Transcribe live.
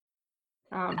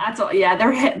That's all. Yeah,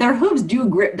 their hooves do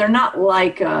grip. They're not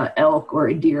like a elk or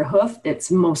a deer hoof. It's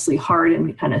mostly hard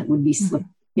and kind of would be slip.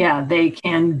 Yeah, they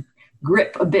can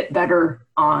grip a bit better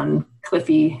on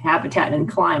cliffy habitat and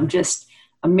climb just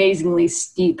amazingly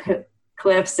steep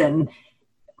cliffs and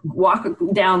walk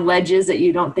down ledges that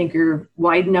you don't think are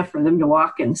wide enough for them to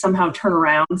walk and somehow turn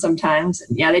around sometimes.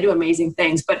 Yeah, they do amazing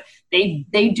things, but they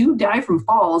do die from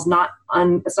falls.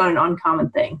 It's not an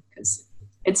uncommon thing because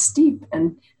it's steep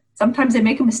and sometimes they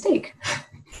make a mistake,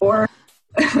 or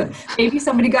maybe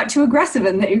somebody got too aggressive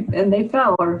and they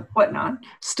fell or whatnot.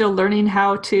 Still learning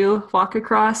how to walk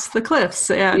across the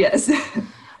cliffs. And, yes.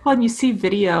 Well, and you see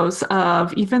videos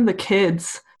of even the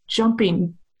kids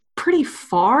jumping pretty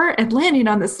far and landing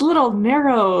on this little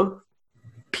narrow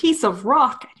piece of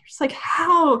rock. And you're just like,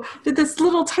 how did this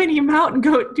little tiny mountain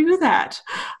goat do that?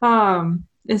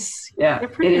 They're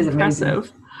pretty impressive.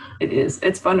 Amazing. It is.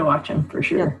 It's fun to watch them for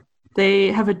sure. Yeah.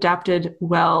 They have adapted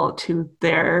well to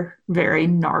their very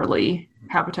gnarly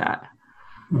habitat.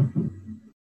 Mm-hmm.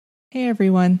 Hey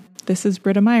everyone, this is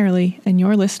Britta Meyerly, and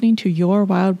you're listening to Your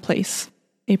Wild Place,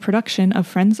 a production of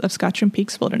Friends of Scotcham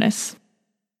Peaks Wilderness.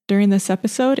 During this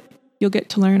episode, you'll get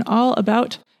to learn all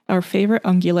about our favorite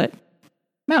ungulate,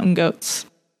 mountain goats.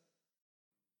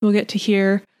 We'll get to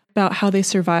hear about how they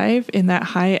survive in that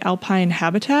high alpine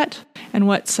habitat and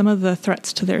what some of the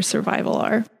threats to their survival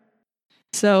are.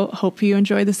 So, hope you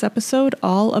enjoy this episode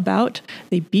all about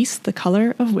the beast the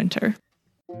color of winter.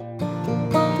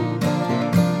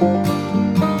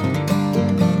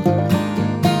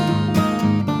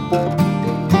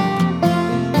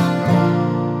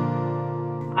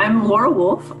 I'm Laura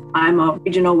Wolf. I'm a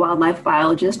regional wildlife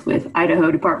biologist with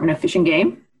Idaho Department of Fish and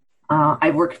Game.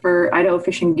 I've worked for Idaho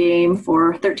Fish and Game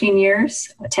for 13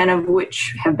 years, 10 of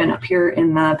which have been up here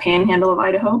in the panhandle of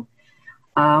Idaho.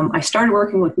 I started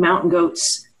working with mountain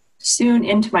goats soon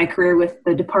into my career with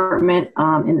the department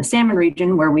in the Salmon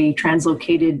region, where we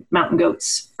translocated mountain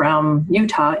goats from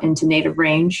Utah into native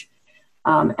range.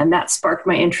 And that sparked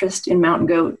my interest in mountain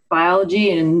goat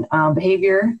biology and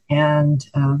behavior. And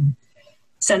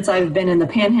since I've been in the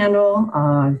panhandle,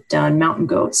 I've done mountain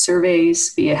goat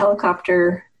surveys via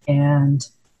helicopter, and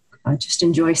I just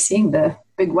enjoy seeing the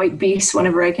big white beasts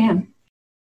whenever I can.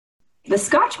 The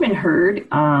Scotchman herd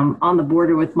on the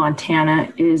border with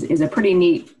Montana is a pretty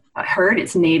neat herd.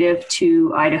 It's native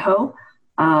to Idaho.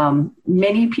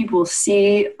 Many people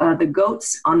see the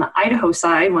goats on the Idaho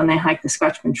side when they hike the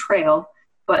Scotchman Trail,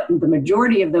 but the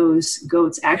majority of those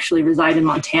goats actually reside in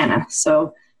Montana.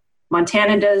 So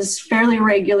Montana does fairly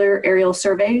regular aerial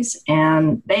surveys,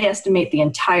 and they estimate the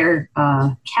entire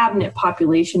cabinet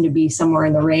population to be somewhere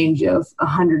in the range of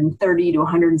 130 to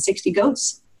 160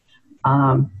 goats.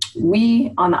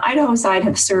 We, on the Idaho side,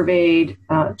 have surveyed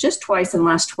just twice in the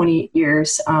last 20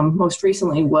 years. Most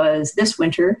recently was this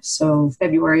winter, so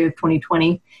February of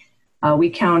 2020. We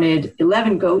counted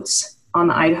 11 goats on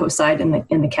the Idaho side in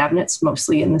the cabinets,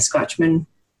 mostly in the Scotchman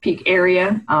Peak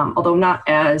area, although not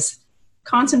as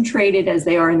concentrated as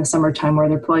they are in the summertime, where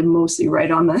they're probably mostly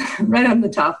right on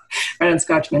the top, right on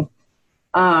Scotchman.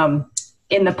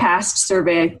 In the past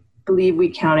survey, I believe we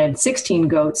counted 16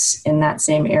 goats in that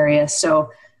same area.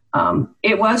 So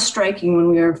it was striking when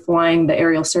we were flying the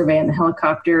aerial survey and the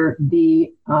helicopter,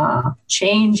 the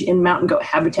change in mountain goat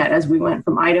habitat as we went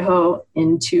from Idaho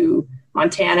into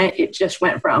Montana. It just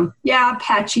went from,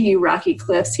 patchy, rocky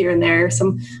cliffs here and there,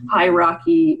 some high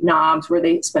rocky knobs where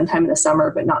they spend time in the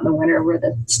summer, but not in the winter where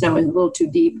the snow is a little too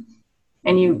deep.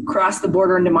 And you cross the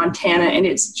border into Montana and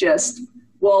it's just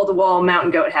wall-to-wall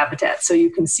mountain goat habitat. So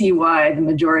you can see why the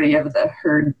majority of the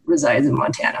herd resides in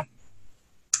Montana.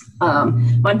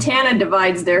 Montana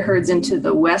divides their herds into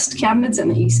the west cabinets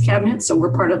and the east cabinets. So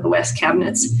we're part of the west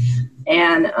cabinets.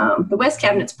 And the west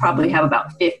cabinets probably have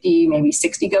about 50, maybe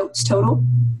 60 goats total.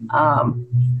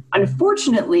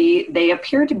 Unfortunately, they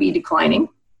appear to be declining.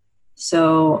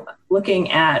 So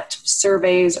looking at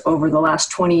surveys over the last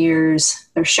 20 years,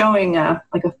 they're showing about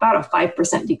a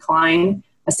 5% decline,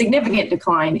 a significant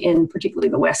decline in particularly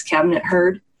the west cabinet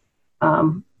herd,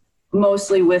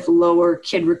 mostly with lower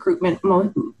kid recruitment,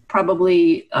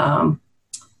 probably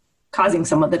causing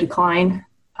some of the decline.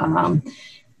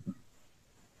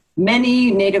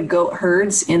 Many native goat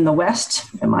herds in the west,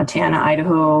 in Montana,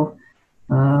 Idaho,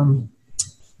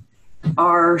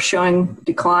 are showing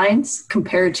declines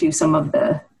compared to some of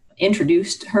the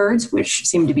introduced herds, which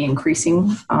seem to be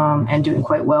increasing and doing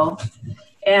quite well.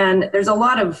 And there's a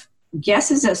lot of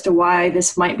guesses as to why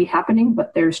this might be happening,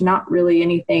 but there's not really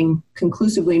anything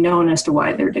conclusively known as to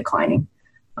why they're declining,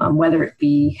 whether it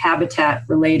be habitat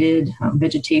related,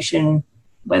 vegetation,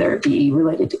 whether it be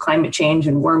related to climate change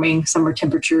and warming, summer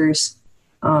temperatures,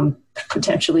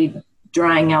 potentially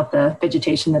drying out the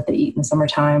vegetation that they eat in the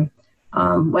summertime,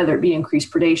 whether it be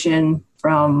increased predation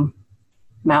from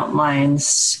mountain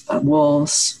lions,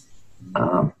 wolves,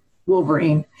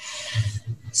 wolverine.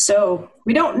 So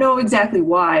we don't know exactly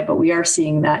why, but we are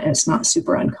seeing that, and it's not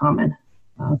super uncommon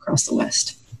across the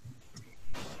West.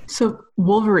 So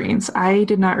wolverines, I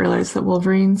did not realize that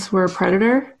wolverines were a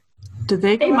predator.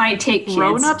 They might take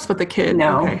grown-ups, but the kid?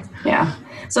 No. Okay. Yeah.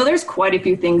 So there's quite a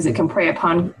few things that can prey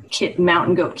upon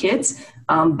mountain goat kids.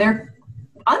 They're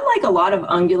unlike a lot of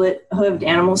ungulate-hooved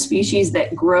animal species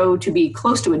that grow to be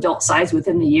close to adult size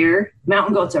within the year.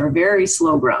 Mountain goats are very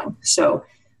slow growing. So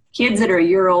kids that are a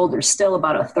year old are still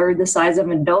about a third the size of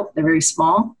an adult. They're very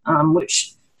small,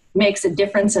 which makes a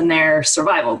difference in their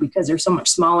survival because they're so much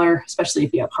smaller, especially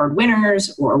if you have hard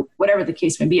winters or whatever the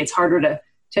case may be. It's harder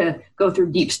to go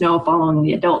through deep snow following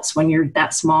the adults when you're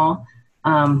that small.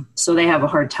 So they have a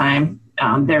hard time.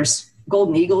 There's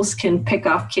golden eagles can pick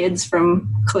off kids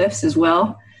from cliffs as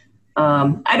well.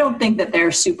 I don't think that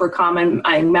they're super common.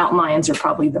 Mountain lions are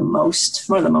probably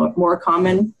one of the more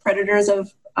common predators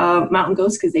of mountain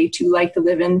goats because they too like to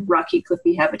live in rocky,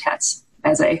 cliffy habitats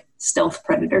as a stealth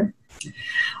predator.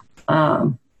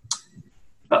 But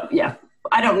yeah,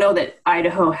 I don't know that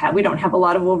Idaho we don't have a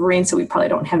lot of wolverines, so we probably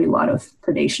don't have a lot of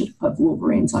predation of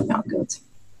wolverines on mountain goats.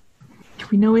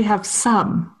 We know we have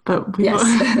some, but we yes.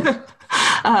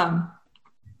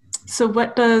 So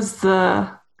what does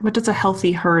a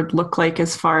healthy herd look like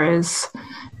as far as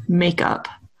makeup?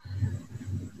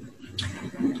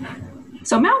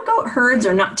 So mountain goat herds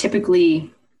are not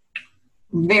typically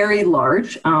very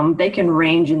large. They can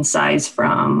range in size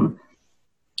from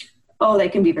they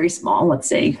can be very small, let's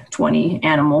say 20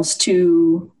 animals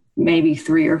to maybe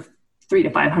 3 to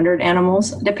 500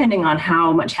 animals, depending on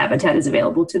how much habitat is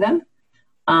available to them.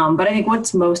 But I think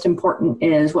what's most important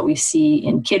is what we see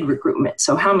in kid recruitment.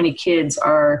 So how many kids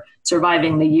are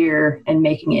surviving the year and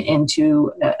making it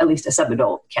into at least a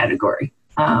subadult category.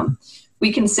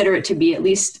 We consider it to be at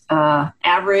least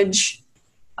average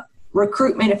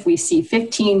recruitment if we see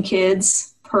 15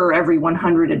 kids per every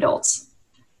 100 adults.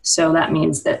 So that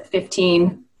means that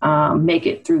 15 make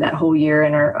it through that whole year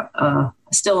and are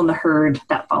still in the herd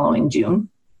that following June.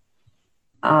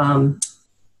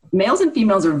 Males and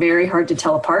females are very hard to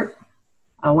tell apart.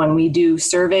 When we do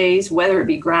surveys, whether it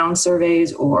be ground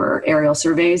surveys or aerial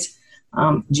surveys,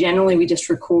 generally we just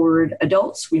record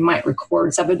adults. We might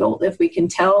record subadult if we can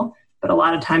tell, but a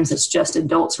lot of times it's just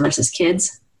adults versus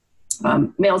kids.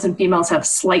 Males and females have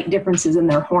slight differences in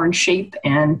their horn shape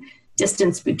and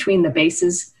distance between the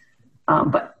bases,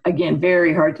 but again,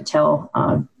 very hard to tell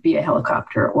via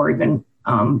helicopter or even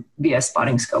via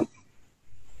spotting scope.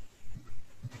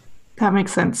 That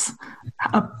makes sense.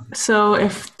 So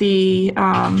if the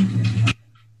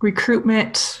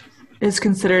recruitment is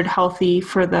considered healthy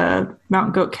for the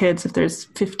mountain goat kids, if there's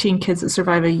 15 kids that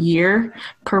survive a year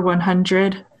per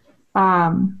 100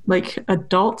 like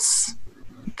adults,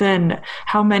 then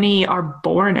how many are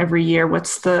born every year?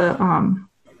 What's the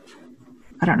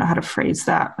I don't know how to phrase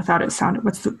that without it sounding,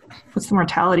 what's the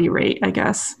mortality rate, I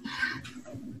guess?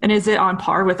 And is it on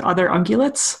par with other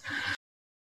ungulates?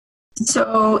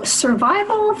 So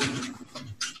survival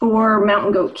for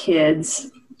mountain goat kids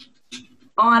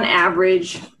on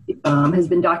average has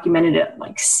been documented at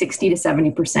like 60 to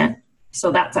 70%.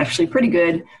 So that's actually pretty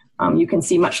good. You can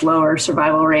see much lower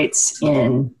survival rates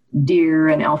in deer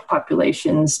and elk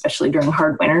populations, especially during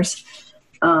hard winters.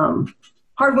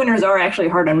 Hard winters are actually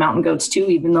hard on mountain goats too,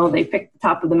 even though they pick the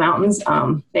top of the mountains.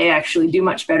 They actually do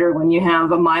much better when you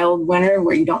have a mild winter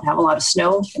where you don't have a lot of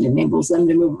snow and enables them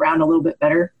to move around a little bit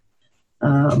better.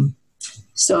 And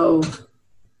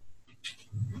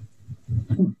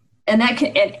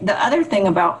the other thing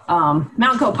about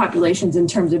mountain goat populations in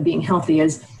terms of being healthy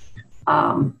is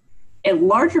a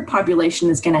larger population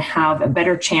is going to have a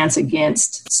better chance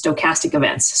against stochastic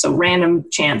events. So random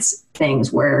chance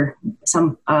things where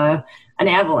an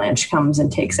avalanche comes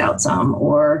and takes out some,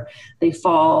 or they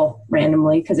fall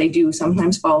randomly, because they do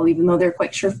sometimes fall even though they're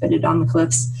quite sure-footed on the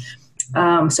cliffs.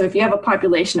 So if you have a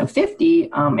population of 50,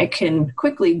 it can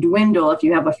quickly dwindle if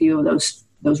you have a few of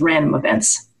those random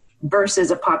events, versus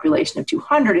a population of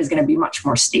 200 is going to be much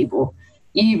more stable,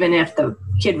 even if the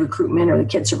kid recruitment or the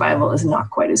kid survival is not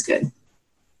quite as good.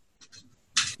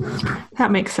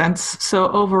 That makes sense.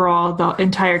 So overall, the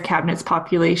entire cabinet's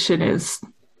population is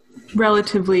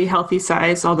relatively healthy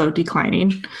size, although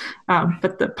declining.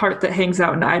 But the part that hangs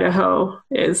out in Idaho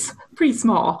is pretty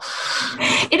small.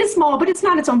 It is small, but it's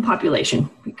not its own population,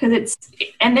 because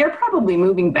and they're probably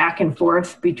moving back and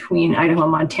forth between Idaho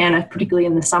and Montana, particularly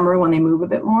in the summer when they move a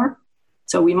bit more.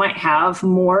 So we might have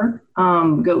more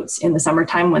goats in the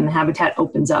summertime when the habitat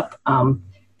opens up.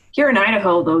 Here in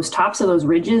Idaho, those tops of those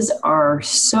ridges are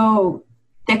so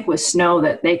thick with snow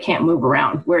that they can't move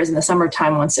around. Whereas in the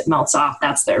summertime, once it melts off,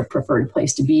 that's their preferred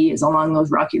place to be, is along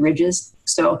those rocky ridges.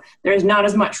 So there's not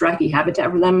as much rocky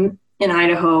habitat for them in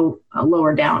Idaho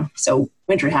lower down. So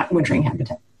wintering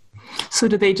habitat. So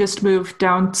do they just move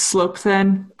down slope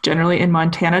then, generally in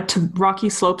Montana, to rocky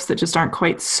slopes that just aren't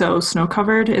quite so snow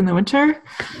covered in the winter?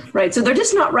 Right. So they're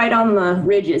just not right on the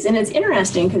ridges. And it's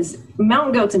interesting because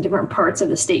mountain goats in different parts of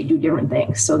the state do different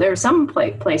things. So there are some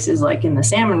places like in the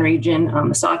Salmon region,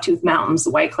 the Sawtooth Mountains,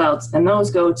 the White Clouds, and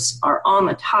those goats are on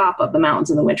the top of the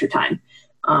mountains in the wintertime.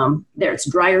 There's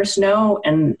drier snow,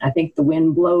 and I think the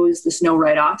wind blows the snow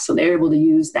right off, so they're able to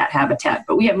use that habitat.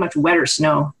 But we have much wetter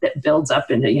snow that builds up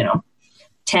into,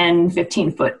 10,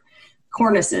 15-foot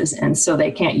cornices, and so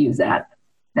they can't use that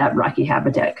rocky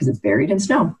habitat because it's buried in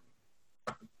snow.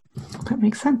 That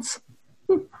makes sense.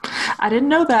 I didn't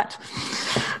know that.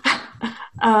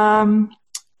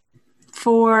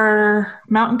 For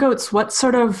mountain goats, what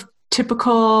sort of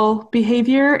typical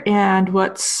behavior and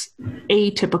what's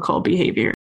atypical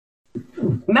behavior?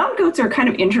 Mountain goats are kind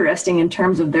of interesting in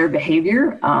terms of their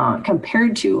behavior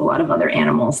compared to a lot of other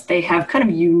animals. They have kind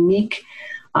of unique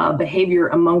behavior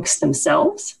amongst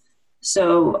themselves.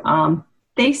 So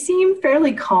they seem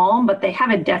fairly calm, but they have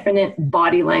a definite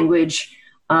body language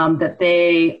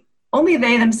that only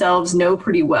they themselves know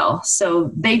pretty well.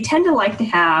 So they tend to like to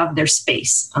have their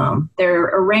space. They're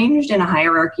arranged in a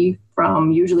hierarchy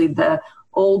from usually the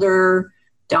older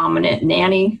dominant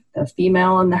nanny, the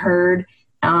female in the herd,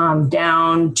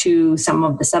 down to some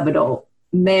of the subadult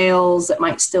males that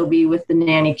might still be with the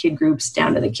nanny kid groups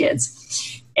down to the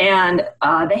kids. And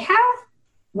they have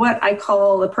what I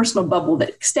call a personal bubble that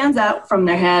extends out from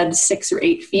their head 6 or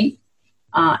 8 feet.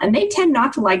 And they tend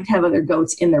not to like to have other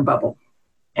goats in their bubble.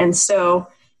 And so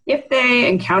if they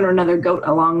encounter another goat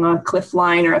along a cliff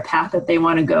line or a path that they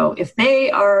want to go, if they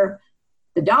are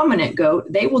the dominant goat,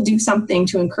 they will do something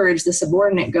to encourage the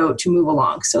subordinate goat to move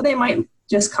along. So they might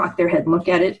just cock their head and look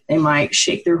at it. They might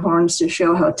shake their horns to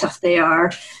show how tough they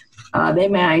are. They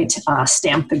might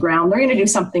stamp the ground. They're going to do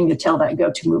something to tell that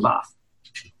goat to move off.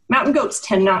 Mountain goats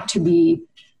tend not to be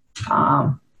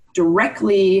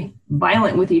directly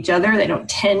violent with each other. They don't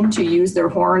tend to use their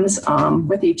horns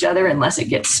with each other unless it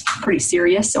gets pretty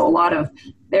serious. So a lot of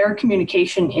their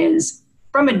communication is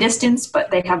from a distance, but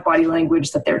they have body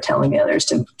language that they're telling the others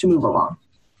to move along.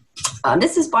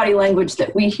 This is body language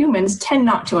that we humans tend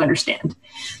not to understand.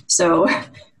 So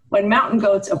when mountain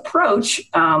goats approach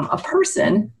a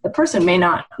person, the person may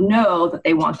not know that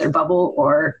they want their bubble,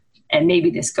 and maybe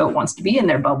this goat wants to be in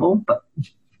their bubble,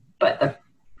 but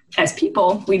as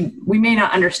people, we may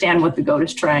not understand what the goat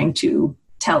is trying to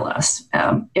tell us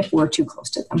if we're too close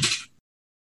to them.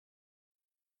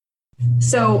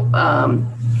 So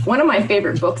one of my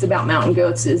favorite books about mountain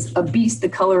goats is A Beast, the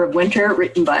Color of Winter,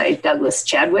 written by Douglas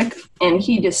Chadwick. And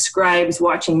he describes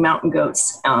watching mountain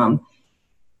goats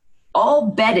all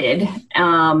bedded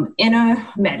in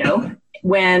a meadow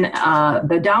when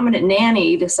the dominant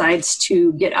nanny decides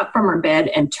to get up from her bed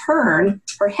and turn.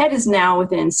 Her head is now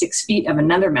within 6 feet of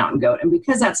another mountain goat. And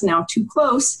because that's now too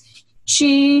close,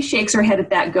 she shakes her head at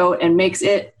that goat and makes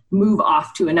it move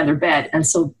off to another bed. And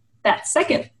so that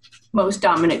second most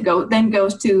dominant goat then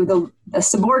goes to the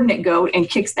subordinate goat and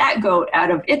kicks that goat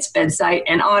out of its bed site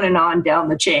and on down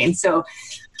the chain. So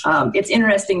it's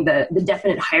interesting the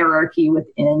definite hierarchy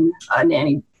within a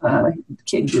nanny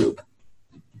kid group.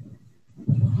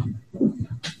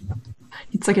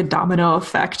 It's like a domino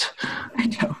effect.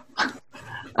 I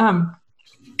know.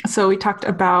 So we talked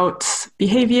about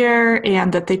behavior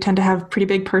and that they tend to have pretty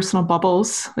big personal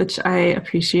bubbles, which I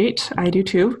appreciate. I do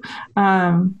too.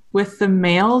 With the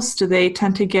males, do they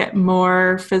tend to get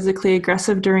more physically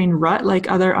aggressive during rut like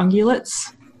other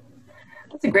ungulates?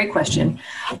 That's a great question.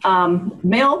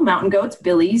 Male mountain goats,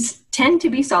 billies, tend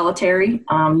to be solitary.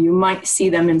 You might see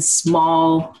them in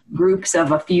small groups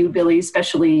of a few billies,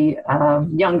 especially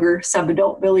younger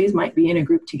subadult billies might be in a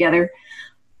group together.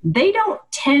 They don't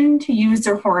tend to use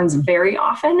their horns very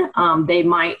often. They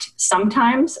might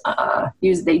sometimes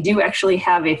they do actually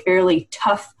have a fairly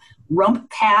tough rump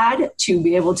pad to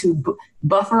be able to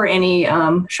buffer any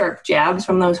sharp jabs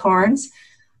from those horns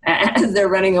as they're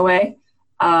running away.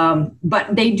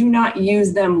 But they do not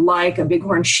use them like a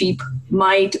bighorn sheep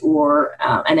might or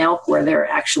an elk where they're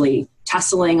actually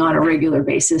tussling on a regular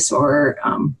basis or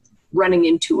running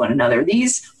into one another.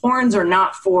 These horns are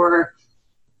not for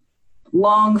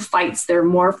long fights. They're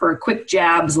more for quick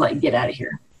jabs like get out of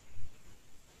here.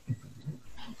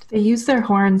 They use their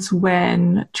horns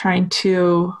when trying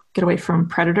to get away from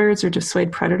predators or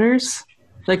dissuade predators,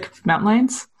 like mountain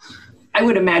lions? I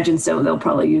would imagine so. They'll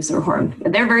probably use their horn.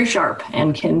 They're very sharp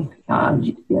and can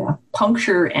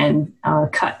puncture and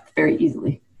cut very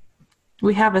easily.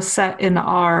 We have a set in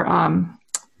our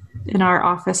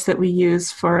office that we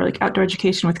use for like outdoor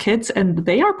education with kids, and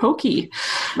they are pokey.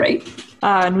 Right.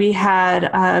 And we had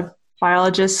a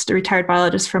retired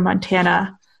biologist from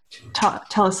Montana,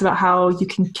 tell us about how you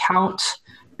can count.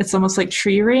 It's almost like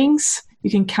tree rings. You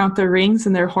can count the rings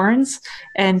and their horns.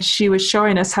 And she was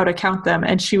showing us how to count them.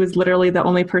 And she was literally the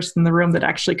only person in the room that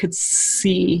actually could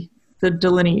see the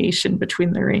delineation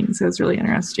between the rings. It was really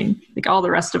interesting. Like all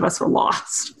the rest of us were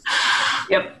lost.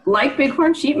 Yep. Like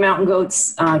bighorn sheep, mountain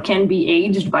goats can be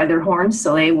aged by their horns.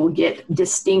 So they will get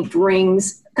distinct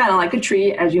rings, kind of like a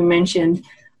tree, as you mentioned,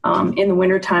 in the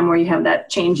wintertime where you have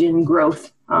that change in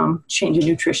growth, change in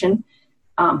nutrition.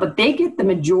 But they get the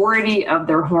majority of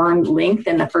their horn length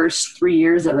in the first 3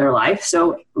 years of their life.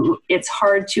 So it's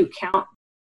hard to count.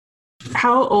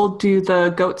 How old do the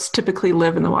goats typically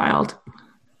live in the wild?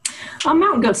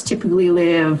 Mountain goats typically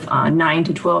live 9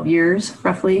 to 12 years,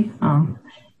 roughly.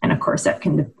 And of course, that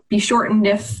can be shortened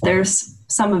if there's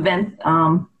some event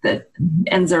that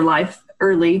ends their life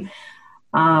early.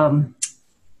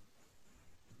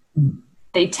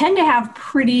 They tend to have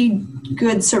pretty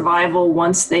good survival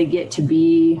once they get to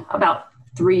be about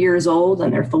 3 years old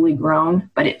and they're fully grown,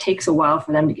 but it takes a while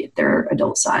for them to get their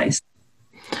adult size.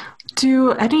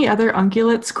 Do any other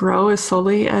ungulates grow as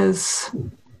slowly as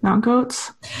mountain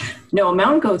goats? No,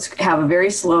 mountain goats have a very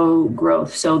slow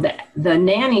growth. So the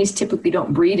nannies typically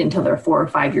don't breed until they're 4 or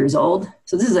 5 years old.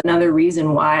 So this is another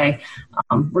reason why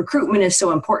recruitment is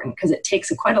so important, because it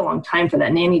takes quite a long time for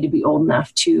that nanny to be old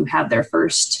enough to have their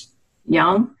first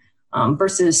young,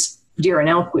 versus deer and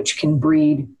elk, which can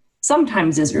breed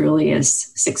sometimes as early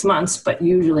as 6 months, but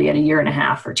usually at 1.5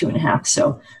 years or 2.5.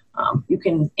 So you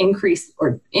can increase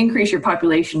your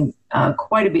population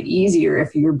quite a bit easier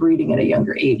if you're breeding at a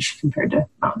younger age compared to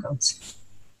mountain goats.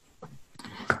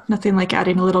 Nothing like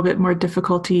adding a little bit more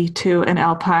difficulty to an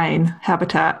alpine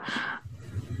habitat.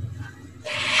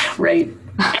 Right.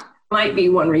 Might be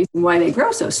one reason why they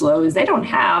grow so slow is they don't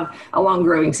have a long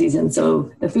growing season.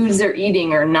 So the foods they're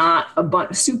eating are not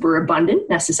super abundant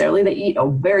necessarily. They eat a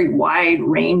very wide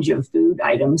range of food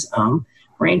items,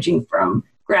 ranging from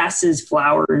grasses,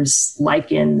 flowers,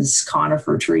 lichens,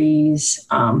 conifer trees.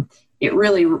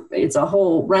 It's a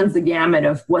whole, runs the gamut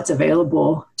of what's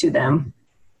available to them.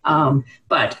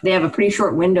 But they have a pretty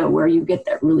short window where you get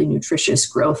that really nutritious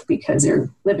growth because they're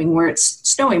living where it's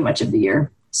snowing much of the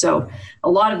year. So a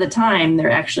lot of the time they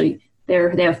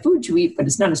have food to eat, but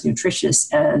it's not as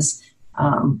nutritious as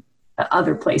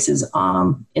other places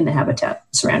in the habitat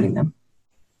surrounding them.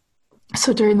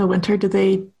 So during the winter, do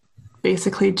they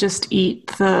basically just eat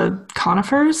the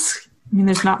conifers? I mean,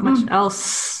 there's not much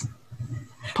else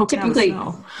poking typically, out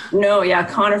of snow. No, yeah,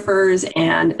 conifers,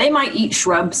 and they might eat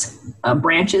shrubs,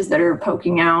 branches that are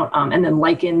poking out, and then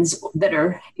lichens that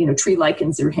are, tree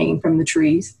lichens that are hanging from the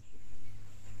trees.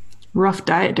 Rough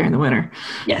diet during the winter.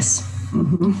 Yes.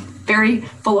 Mm-hmm. Very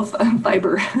full of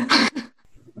fiber.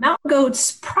 Mountain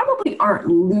goats probably aren't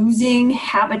losing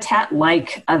habitat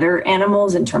like other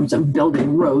animals in terms of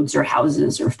building roads or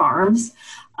houses or farms,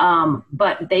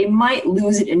 but they might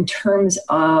lose it in terms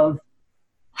of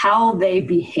how they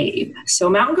behave. So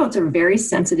mountain goats are very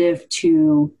sensitive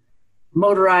to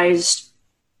motorized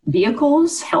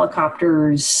vehicles,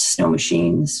 helicopters, snow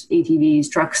machines, ATVs,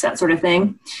 trucks, that sort of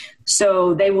thing.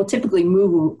 So they will typically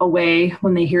move away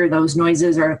when they hear those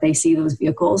noises or if they see those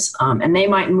vehicles. And they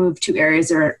might move to areas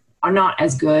that are not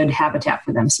as good habitat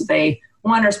for them. So they,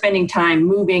 one, are spending time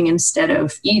moving instead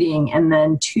of eating. And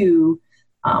then two,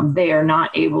 they are not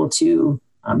able to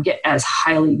get as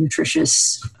highly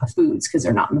nutritious foods because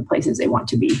they're not in the places they want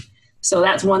to be. So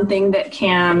that's one thing that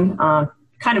can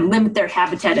kind of limit their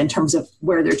habitat in terms of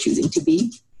where they're choosing to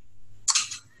be.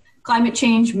 Climate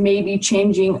change may be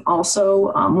changing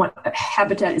also what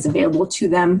habitat is available to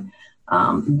them.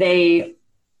 They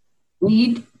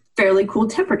need fairly cool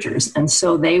temperatures, and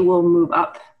so they will move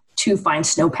up to find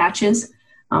snow patches.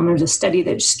 There's a study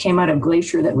that just came out of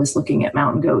Glacier that was looking at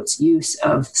mountain goats' use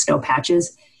of snow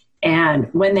patches.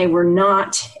 And when they were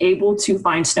not able to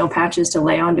find snow patches to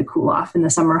lay on to cool off in the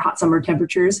summer, hot summer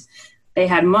temperatures, they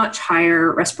had much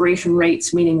higher respiration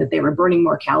rates, meaning that they were burning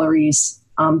more calories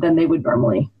than they would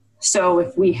normally. So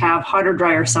if we have hotter,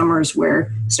 drier summers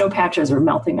where snow patches are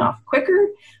melting off quicker,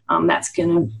 that's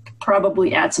going to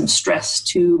probably add some stress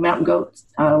to mountain goat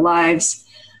lives.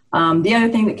 The other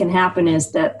thing that can happen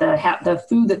is that the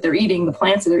food that they're eating, the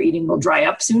plants that they're eating, will dry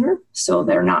up sooner, so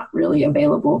they're not really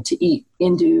available to eat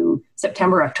into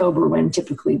September, October, when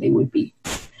typically they would be.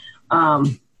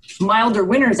 Milder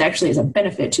winters actually is a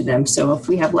benefit to them. So if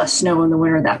we have less snow in the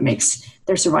winter, that makes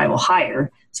their survival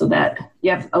higher, so that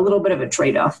you have a little bit of a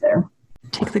trade-off there.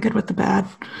 Take the good with the bad.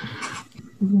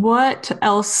 What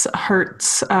else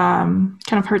hurts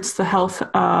the health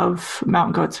of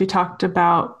mountain goats? We talked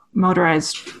about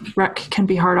motorized wreck can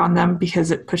be hard on them because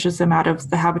it pushes them out of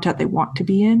the habitat they want to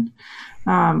be in.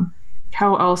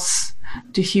 How else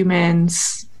do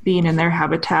humans being in their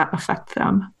habitat affect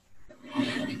them?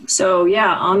 So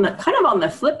yeah, on the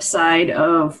flip side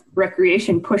of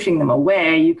recreation pushing them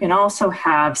away, you can also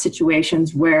have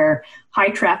situations where high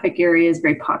traffic areas,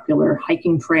 very popular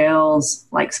hiking trails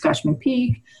like Scotchman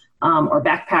Peak, or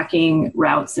backpacking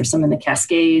routes. There's some in the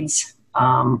Cascades,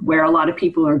 where a lot of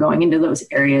people are going into those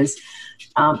areas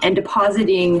and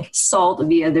depositing salt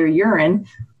via their urine.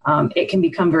 It can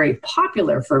become very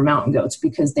popular for mountain goats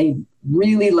because they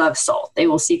really love salt. They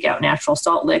will seek out natural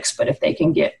salt licks, but if they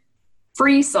can get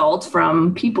free salt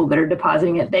from people that are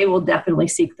depositing it, they will definitely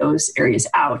seek those areas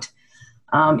out.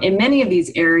 In many of these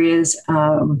areas,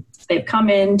 they've come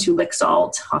in to lick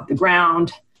salt off the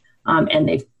ground, and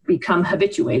they've become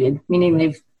habituated, meaning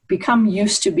they've become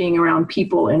used to being around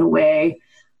people in a way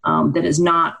that is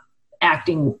not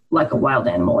acting like a wild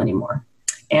animal anymore.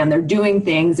 And they're doing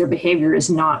things, their behavior is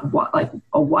not like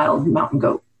a wild mountain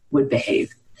goat would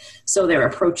behave. So they're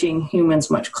approaching humans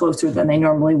much closer than they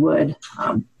normally would.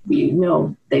 We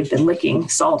know they've been licking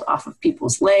salt off of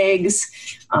people's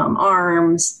legs,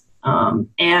 arms,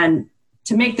 and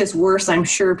to make this worse, I'm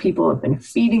sure people have been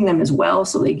feeding them as well.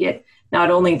 So they get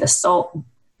not only the salt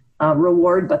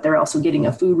reward, but they're also getting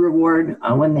a food reward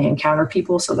when they encounter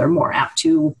people. So they're more apt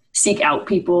to seek out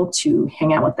people to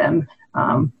hang out with them.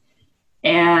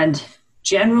 And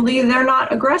generally, they're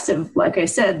not aggressive. Like I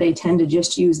said, they tend to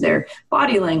just use their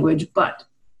body language. But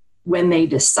when they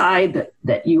decide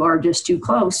that you are just too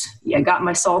close, I got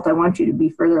my salt, I want you to be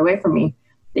further away from me,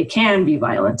 they can be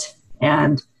violent.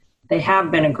 And they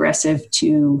have been aggressive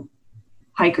to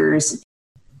hikers.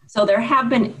 So there have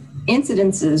been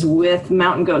incidences with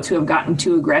mountain goats who have gotten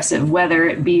too aggressive, whether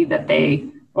it be that they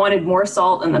wanted more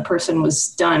salt and the person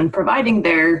was done providing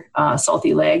their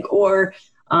salty leg, or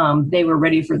they were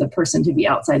ready for the person to be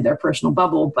outside their personal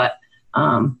bubble. But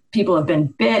people have been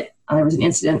bit. There was an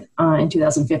incident in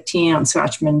 2015 on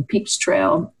Scotchman Peaks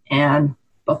Trail. And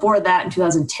before that, in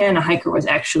 2010, a hiker was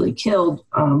actually killed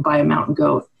by a mountain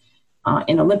goat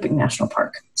in Olympic National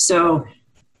Park. So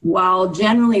while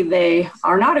generally they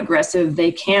are not aggressive,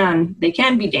 they can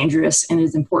be dangerous, and it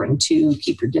is important to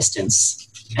keep your distance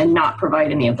and not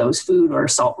provide any of those food or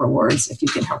salt rewards if you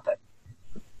can help it.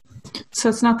 So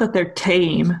it's not that they're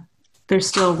tame. They're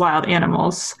still wild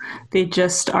animals. They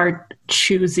just are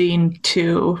choosing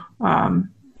to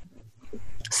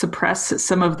suppress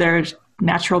some of their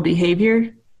natural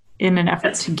behavior in an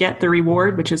effort to get the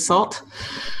reward, which is salt.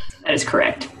 That is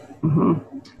correct. Mm-hmm.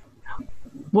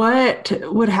 What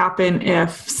would happen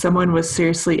if someone was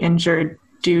seriously injured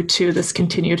due to this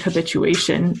continued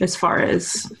habituation as far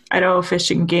as Idaho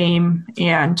Fish and Game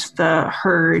and the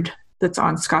herd that's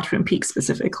on Scotchman Peak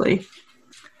specifically?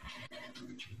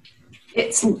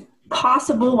 It's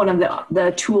possible. One of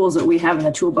the tools that we have in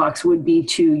the toolbox would be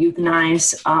to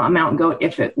euthanize a mountain goat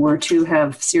if it were to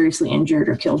have seriously injured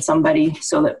or killed somebody,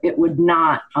 so that it would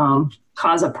not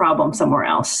cause a problem somewhere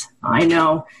else. I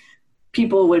know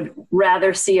people would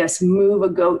rather see us move a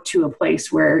goat to a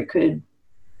place where it could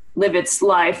live its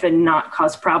life and not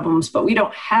cause problems, but we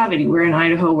don't have anywhere in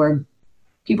Idaho where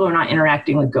people are not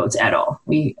interacting with goats at all.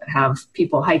 We have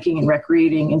people hiking and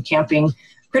recreating and camping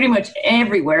pretty much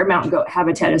everywhere. Mountain goat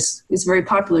habitat is a very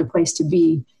popular place to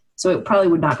be. So it probably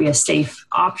would not be a safe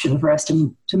option for us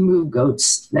to move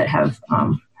goats that have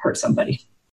hurt somebody.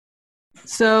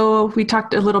 So we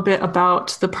talked a little bit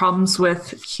about the problems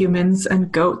with humans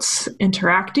and goats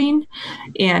interacting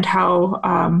and how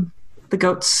the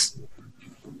goats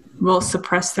will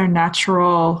suppress their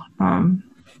natural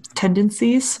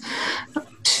tendencies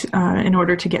in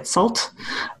order to get salt.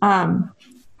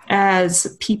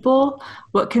 As people,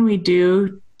 what can we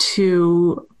do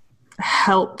to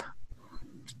help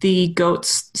the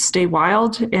goats stay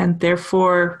wild, and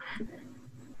therefore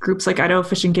groups like Idaho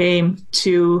Fish and Game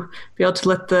to be able to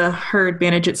let the herd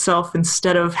manage itself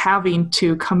instead of having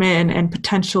to come in and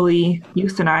potentially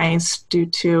euthanize due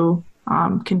to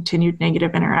continued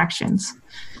negative interactions?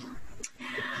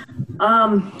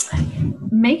 One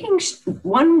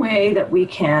way that we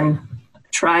can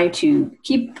try to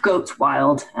keep goats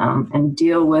wild and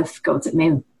deal with goats that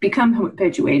may become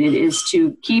habituated is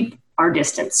to keep our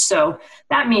distance. So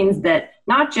that means that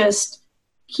not just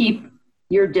keep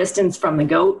your distance from the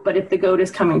goat, but if the goat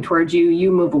is coming towards you,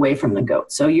 you move away from the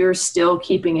goat. So you're still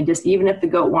keeping a distance. Even if the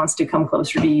goat wants to come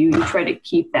closer to you, you try to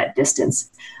keep that distance.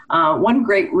 One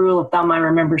great rule of thumb I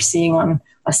remember seeing on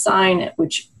a sign,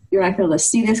 which you're not going to be able to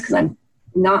see this because I'm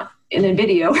not in a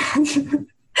video.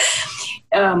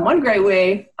 One great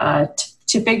way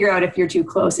to figure out if you're too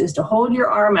close is to hold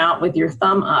your arm out with your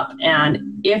thumb up.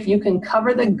 And if you can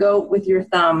cover the goat with your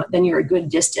thumb, then you're a good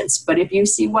distance. But if you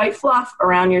see white fluff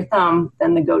around your thumb,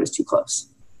 then the goat is too close.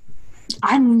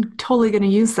 I'm totally going to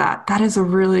use that. That is a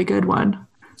really good one.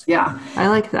 Yeah. I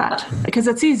like that because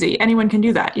it's easy. Anyone can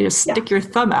do that. You just stick your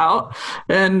thumb out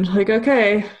and like,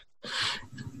 okay.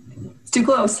 It's too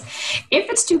close. If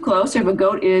it's too close, if a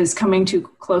goat is coming too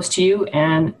close to you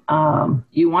and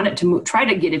you want it to move, try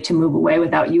to get it to move away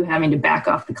without you having to back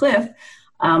off the cliff,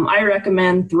 I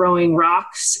recommend throwing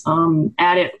rocks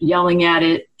at it, yelling at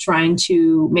it, trying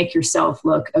to make yourself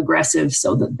look aggressive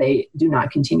so that they do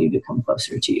not continue to come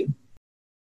closer to you.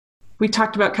 We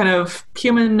talked about kind of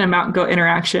human and mountain goat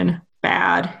interaction.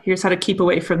 Bad. Here's how to keep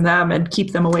away from them and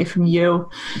keep them away from you.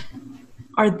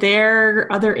 Are there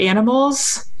other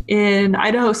animals in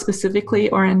Idaho specifically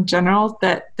or in general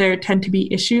that there tend to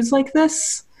be issues like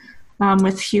this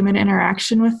with human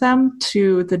interaction with them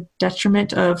to the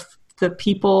detriment of the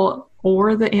people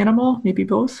or the animal, maybe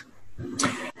both?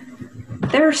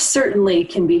 There certainly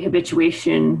can be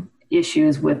habituation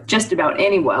issues with just about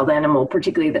any wild animal,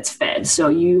 particularly that's fed. So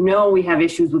we have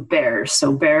issues with bears.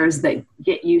 So bears that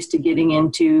get used to getting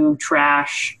into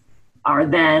trash are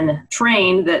then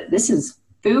trained that this is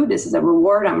food, this is a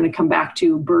reward, I'm going to come back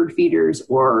to bird feeders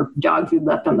or dog food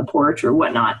left on the porch or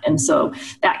whatnot. And so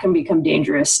that can become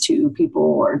dangerous to people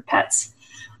or pets.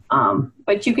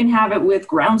 But you can have it with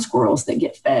ground squirrels that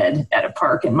get fed at a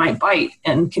park and might bite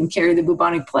and can carry the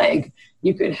bubonic plague.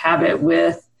 You could have it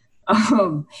with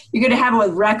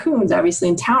raccoons, obviously,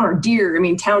 in town, or deer. I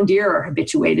mean, town deer are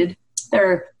habituated.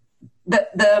 The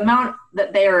amount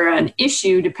that they are an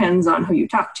issue depends on who you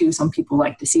talk to. Some people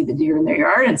like to see the deer in their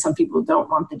yard, and some people don't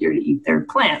want the deer to eat their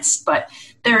plants. But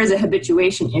there is a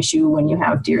habituation issue when you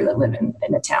have deer that live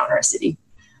in a town or a city.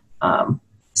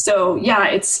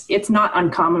 It's not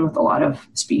uncommon with a lot of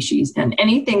species, and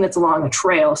anything that's along a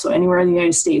trail. So anywhere in the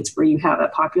United States where you have a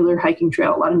popular hiking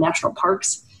trail, a lot of national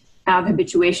parks have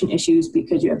habituation issues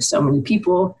because you have so many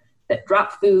people that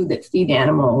drop food, that feed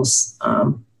animals,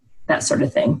 that sort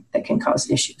of thing that can cause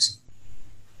issues.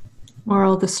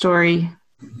 Moral of the story,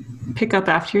 pick up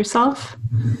after yourself,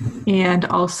 and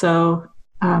also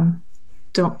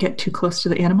don't get too close to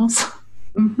the animals.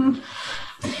 Mm-hmm.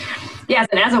 Yes,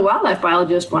 and as a wildlife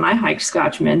biologist, when I hiked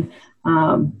Scotchman,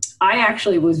 I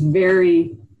actually was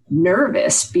very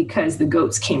nervous because the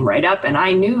goats came right up, and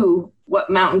I knew what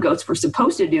mountain goats were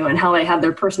supposed to do and how they had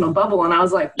their personal bubble. And I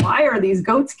was like, why are these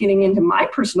goats getting into my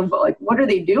personal bubble? Like, what are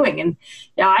they doing? And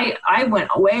I went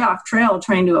way off trail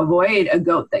trying to avoid a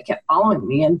goat that kept following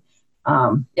me. And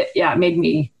it made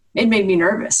me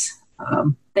nervous.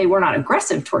 They were not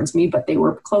aggressive towards me, but they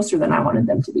were closer than I wanted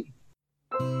them to be.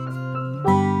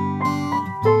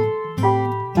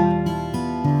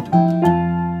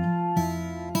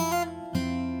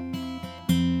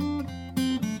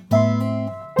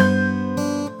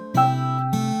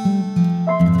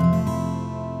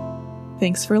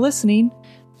 Thanks for listening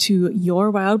to Your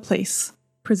Wild Place,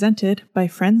 presented by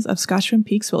Friends of Scotchman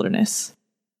Peaks Wilderness.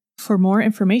 For more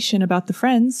information about the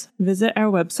Friends, visit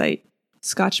our website,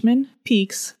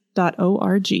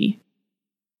 scotchmanpeaks.org.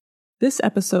 This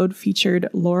episode featured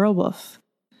Laura Wolf,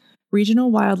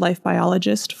 Regional Wildlife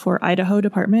Biologist for Idaho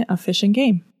Department of Fish and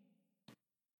Game.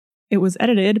 It was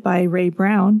edited by Ray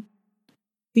Brown.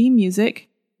 Theme music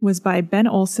was by Ben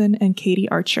Olson and Katie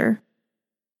Archer.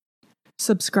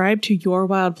 Subscribe to Your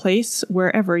Wild Place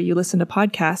wherever you listen to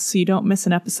podcasts so you don't miss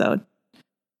an episode.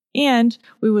 And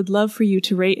we would love for you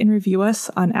to rate and review us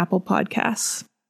on Apple Podcasts.